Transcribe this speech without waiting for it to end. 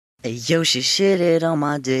Hey, yo, she shitted on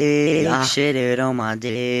my dick, Yeah. shitted on my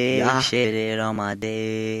dick, Yeah. shitted on my dick.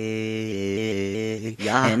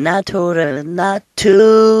 Yeah. And I told her not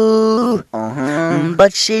to, Uh-huh.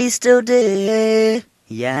 but she still did.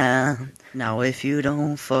 Yeah. Now if you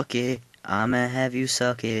don't fuck it, I'ma have you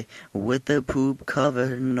suck it with the poop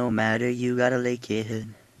covered. No matter, you gotta lick it.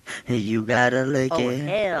 You gotta lick Oh, it.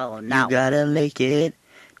 hell no. You gotta lick it.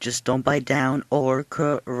 Just don't bite down or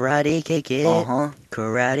karate kick it. Uh-huh.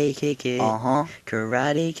 Karate kick it. Uh-huh.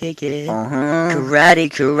 Karate kick it. Uh-huh. Karate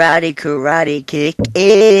kick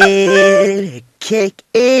it. Kick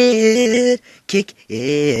it. Kick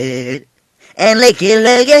it. And lick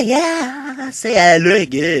it, yeah. Say I lick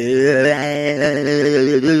it.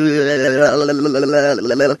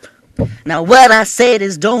 Now what I said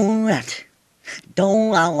is don't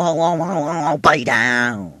bite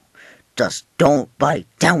down. Just don't bite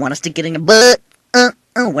down. Wanna stick it in your butt?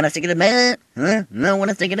 When I stick it in my butt? When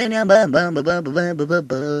I stick it in your butt?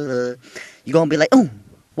 You gonna be like,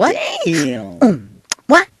 what? Damn.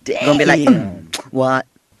 What? Damn. You gonna be like, what?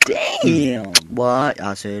 Damn. What?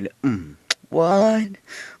 I said, what?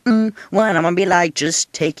 What? I'm gonna be like,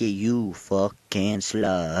 just take it, you fucking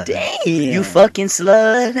slut. Damn. You fucking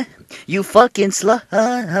slut. You fucking slut.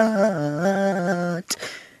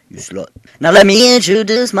 You slut. Now let me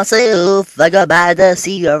introduce myself. I go by the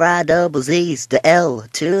C-R-I-double-Z, the L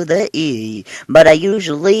to the E. But I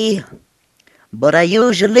usually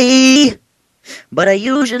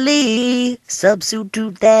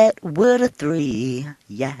substitute that with a 3.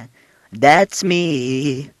 Yeah, that's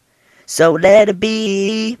me. So let it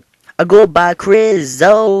be. I go by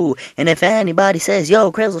Crizzle. And if anybody says,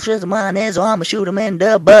 yo, Crizzle, shizzle, mine is, or I'ma shoot him in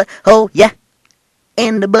the butthole. Yeah,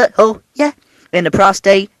 in the butthole. Yeah, in the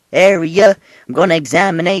prostate area. I'm gonna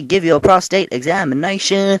give you a prostate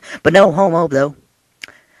examination. But no homo though.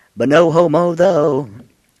 But no homo though.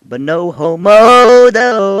 But no homo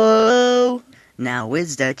though. Now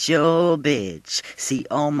is that your bitch? See,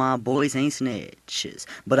 all my boys ain't snitches,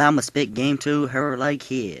 but I'ma spit game to her like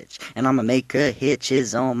Hitch, and I'ma make her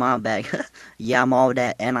hitches on my back. Yeah, I'm all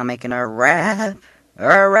that, and I'm making her rap.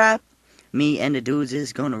 Me and the dudes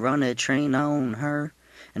is gonna run a train on her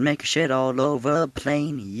and make her shit all over the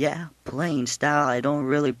plane. Yeah, plain style. I don't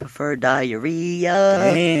really prefer diarrhea.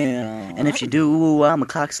 Damn. And if you do, I'ma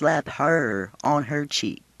cock slap her on her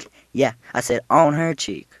cheek. Yeah, I said on her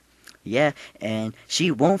cheek. Yeah, and she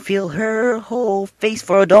won't feel her whole face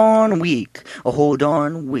for a darn week. A whole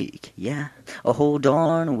darn week. Yeah, a whole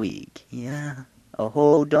darn week. Yeah, a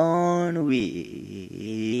whole darn week.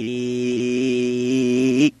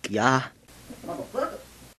 Yeah. Motherfucker.